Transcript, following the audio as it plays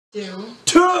Do.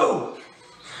 Two.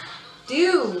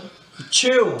 Do.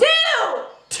 Chew. Do.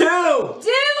 Two.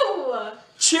 Do.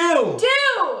 Chew.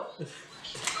 Do.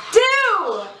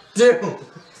 Do. Do.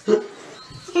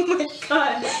 Oh my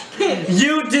god.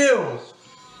 You do.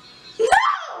 No!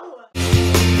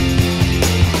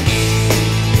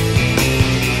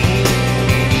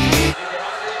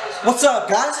 What's up,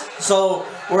 guys? So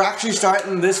we're actually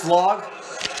starting this vlog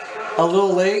a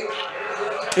little late.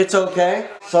 It's okay.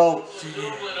 So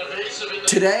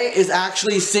today is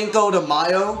actually Cinco de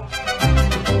Mayo.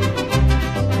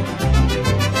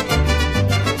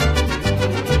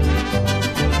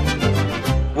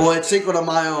 Well, it's Cinco de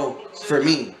Mayo for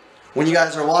me. When you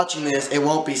guys are watching this, it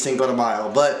won't be Cinco de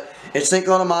Mayo, but it's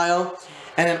Cinco de Mayo.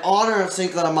 And in honor of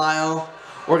Cinco de Mayo,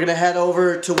 we're gonna head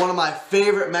over to one of my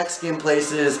favorite Mexican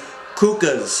places,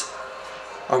 Cuca's.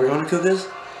 Are we going to Cuca's?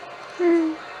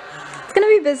 It's gonna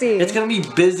be busy. It's gonna be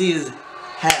busy as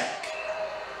heck,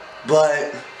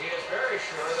 but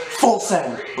full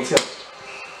send. Let's go.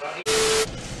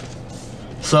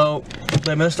 So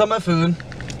they messed up my food.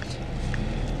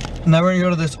 Now we're gonna go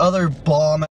to this other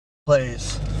bomb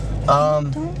place.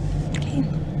 Okay.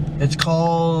 It's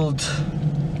called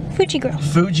Fuji Grill.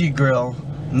 Fuji Grill.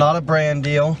 Not a brand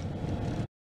deal.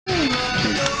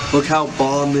 Look how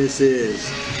bomb this is.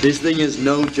 This thing is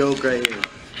no joke right here.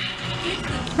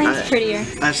 Mine's prettier.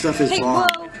 That stuff is bomb.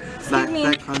 Whoa. That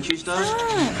crunchy stuff.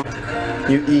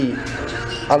 You eat.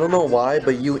 I don't know why,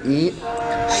 but you eat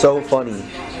so funny.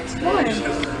 More.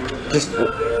 Just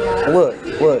look.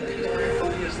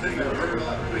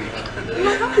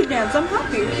 I'm happy dance. I'm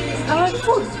happy. I like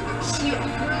food.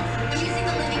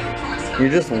 You're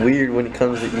just weird when it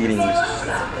comes to eating.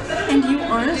 And you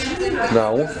aren't?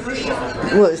 No.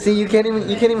 Look, see, you can't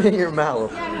even hit your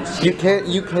mouth. You can't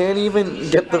even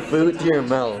get the food to your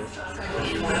mouth.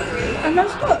 I'm not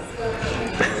stuck.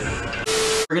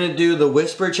 We're gonna do the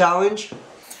whisper challenge.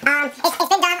 It's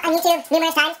been done on YouTube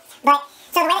numerous times, but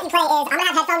so the way that you play is I'm gonna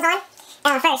have headphones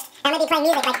on first. I'm gonna be playing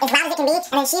music like as loud as it can be, and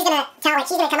then she's gonna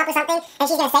come up with something, and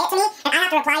she's gonna say it to me, and I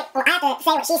have to reply. Well, I have to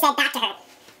say what she said back to her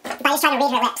by just trying to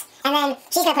read her lips, and then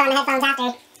she's gonna put on the headphones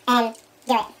after and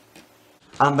do it.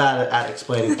 I'm bad at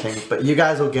explaining things, but you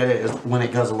guys will get it when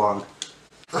it goes along.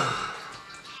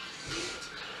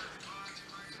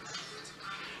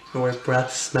 Your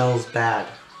breath smells bad.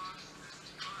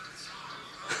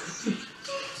 You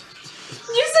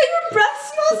say your breath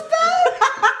smells bad?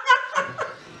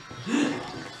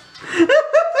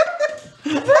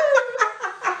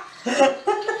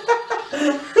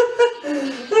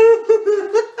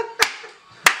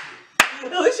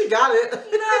 At least you got it.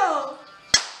 No.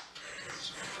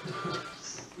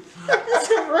 That's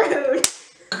rude.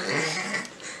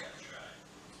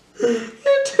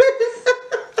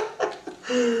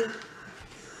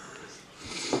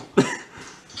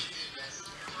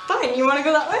 Fine, you want to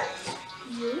go that way?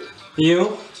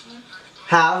 You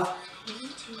have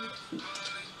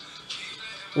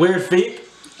weird feet?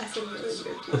 I said really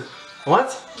weird. What?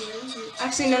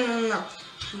 Actually, no.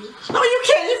 No, you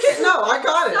can't. No, I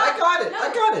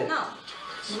got it. No.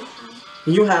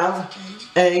 You have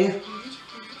a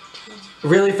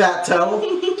really fat toe?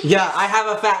 Yeah, I have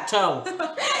a fat toe.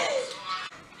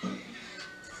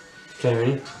 Okay,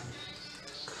 ready?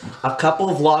 A couple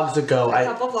of vlogs ago,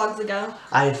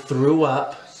 I threw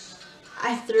up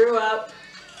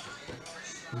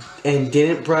and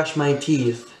didn't brush my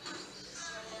teeth,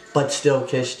 but still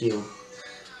kissed you.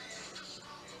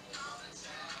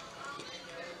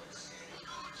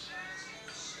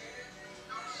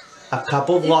 A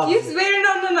couple vlogs.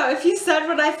 No. If you said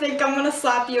what I think, I'm gonna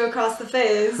slap you across the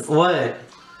face. What?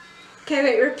 Okay,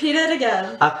 wait, repeat it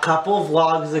again. A couple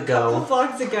vlogs ago,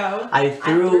 I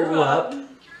threw up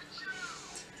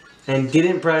and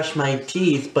didn't brush my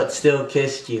teeth, but still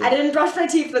kissed you. I didn't brush my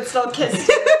teeth, but still kissed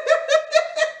you.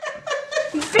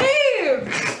 Babe!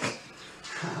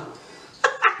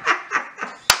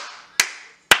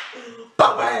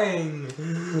 Bang!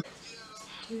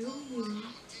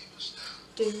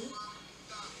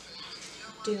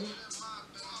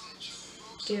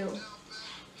 Do.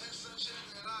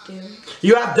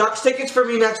 You have Ducks tickets for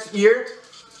me next year?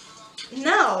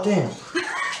 No. Damn.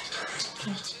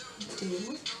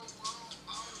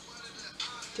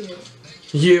 Do.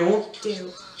 You.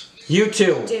 Do. You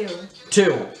two. Do.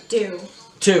 Two. Do.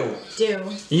 Two. Do.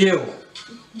 You.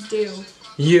 Do.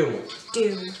 You.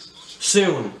 Do.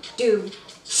 Soon. Do.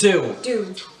 Sue.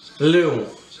 Do. Lou.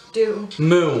 Do.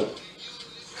 Moo.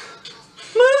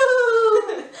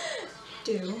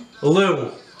 Do.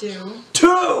 Lou. Do.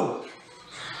 Two.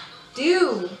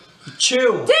 Do.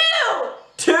 Chew. Do.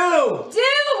 Two.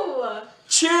 Do.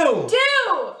 Chew.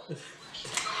 Do.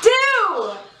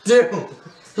 Do. do.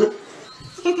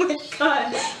 Oh my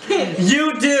god.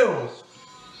 You do.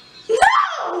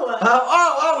 No!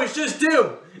 Oh, it's just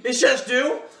do. It's just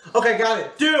do? Okay, got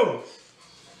it. Do.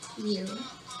 You.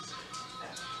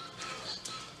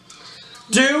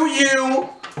 Do you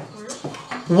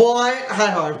want, hi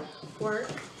hard,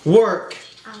 work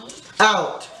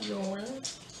out your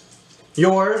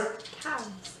calves.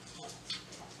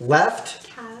 left?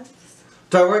 Calves.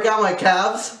 Do I work out my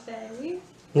calves? They.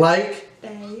 Like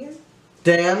They.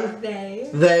 Dan?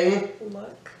 They.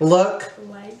 Look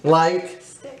like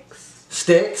Sticks.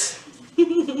 sticks?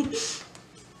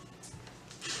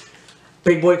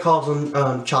 Big boy calls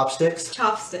them chopsticks.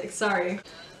 Chopsticks, sorry.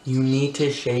 You need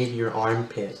to shave your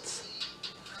armpits.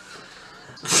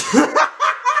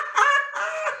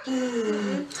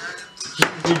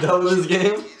 You done with this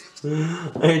game?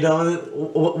 Are you done with it?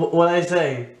 What'd I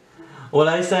say?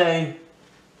 What'd I say?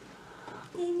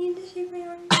 You need to shave my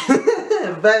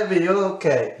arm. Baby, you're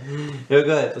okay. You're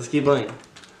good. Let's keep playing.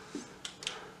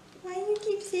 Why do you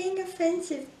keep saying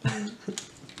offensive things?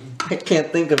 I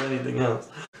can't think of anything else.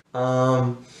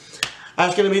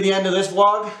 That's gonna be the end of this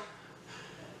vlog.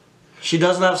 She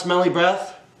doesn't have smelly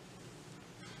breath.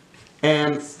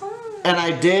 And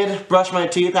I did brush my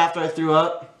teeth after I threw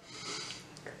up.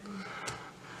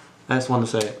 I just wanted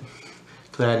to say it.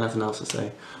 Because I had nothing else to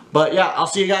say. But yeah, I'll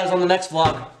see you guys on the next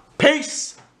vlog.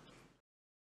 Peace!